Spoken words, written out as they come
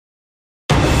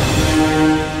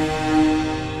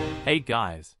Hey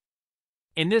guys!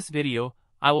 In this video,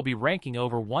 I will be ranking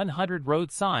over 100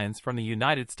 road signs from the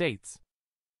United States.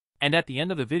 And at the end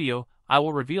of the video, I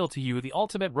will reveal to you the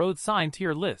ultimate road sign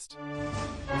tier list.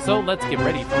 So let's get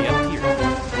ready for the F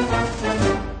tier.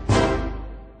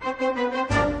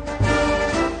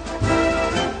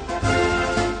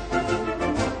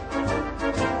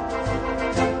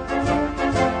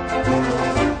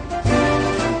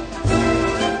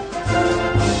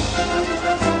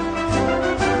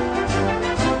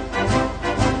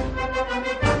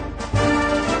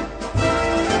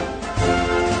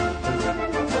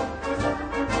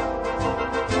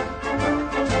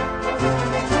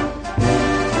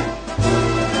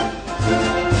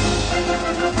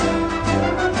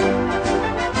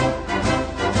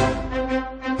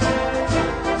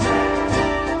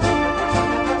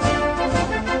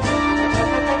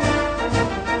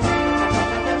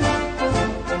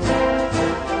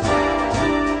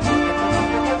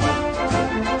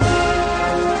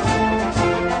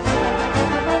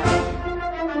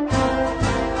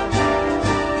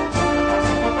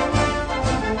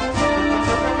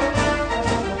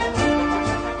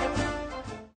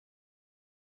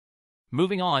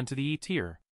 Moving on to the E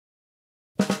tier.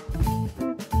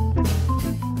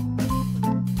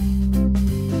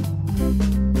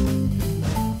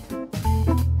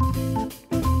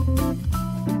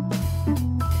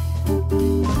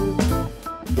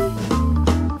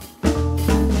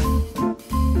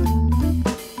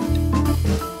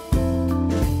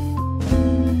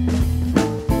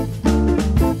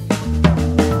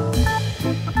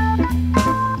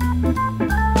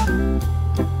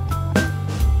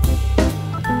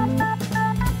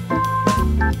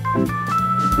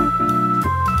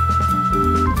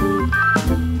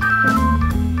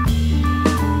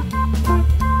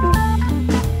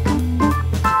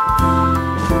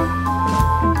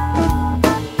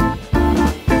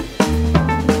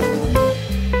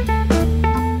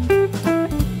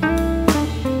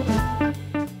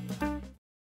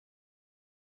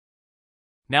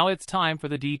 Now it's time for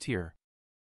the D tier.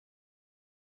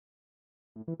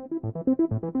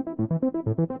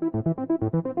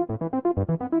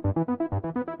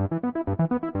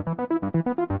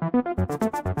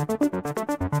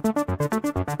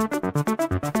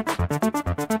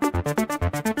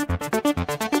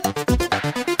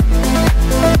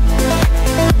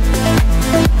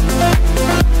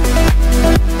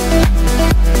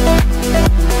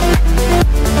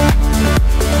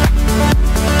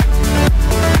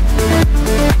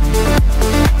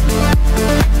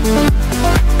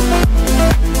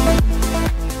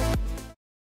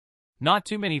 Not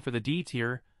too many for the D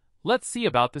tier. Let's see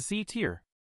about the C tier.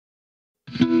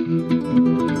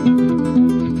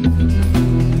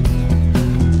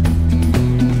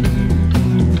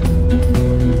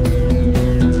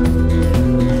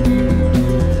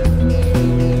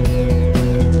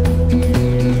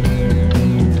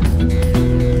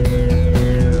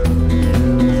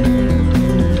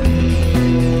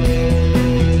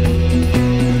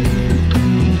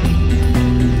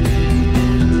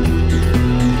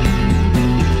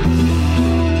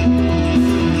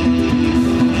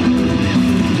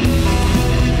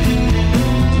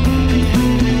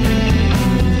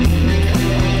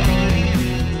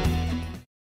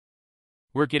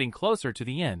 We're getting closer to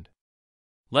the end.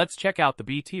 Let's check out the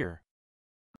B tier.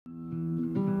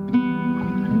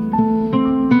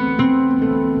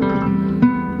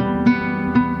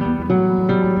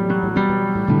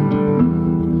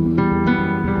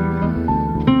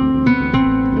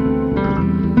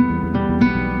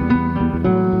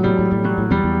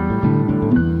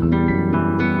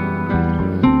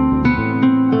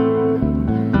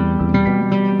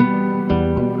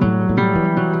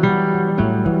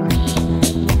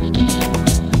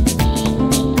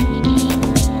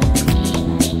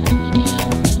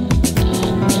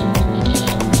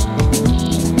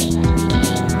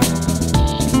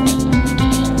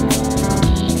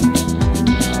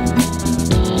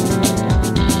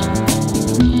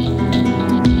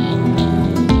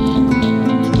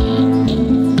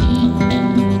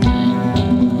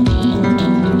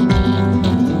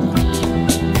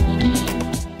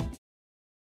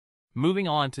 Moving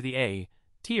on to the A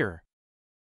tier.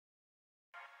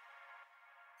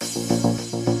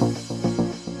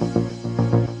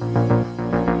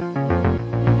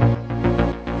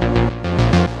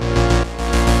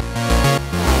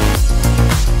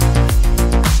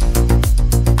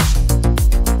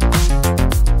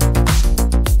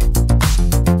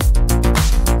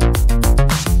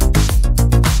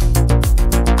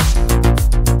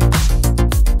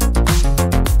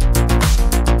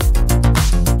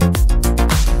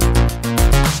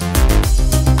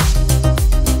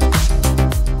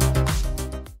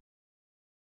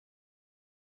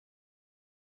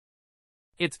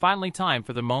 It's finally time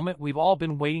for the moment we've all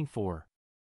been waiting for.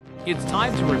 It's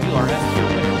time to reveal our S-tier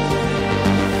winners.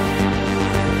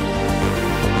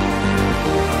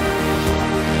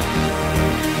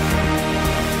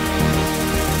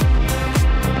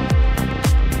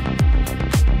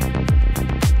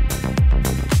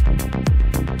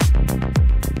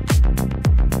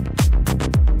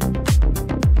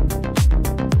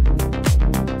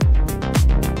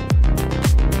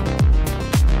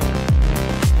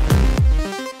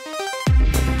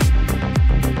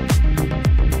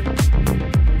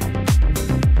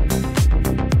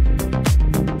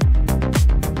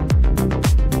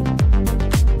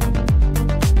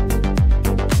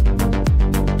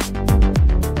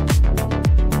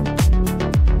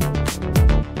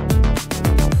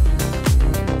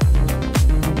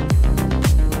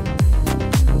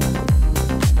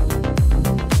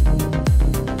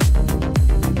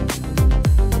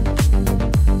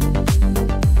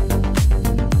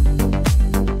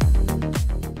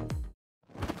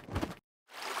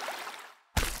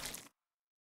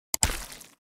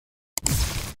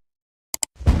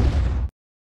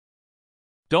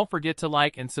 Don't forget to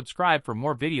like and subscribe for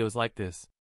more videos like this.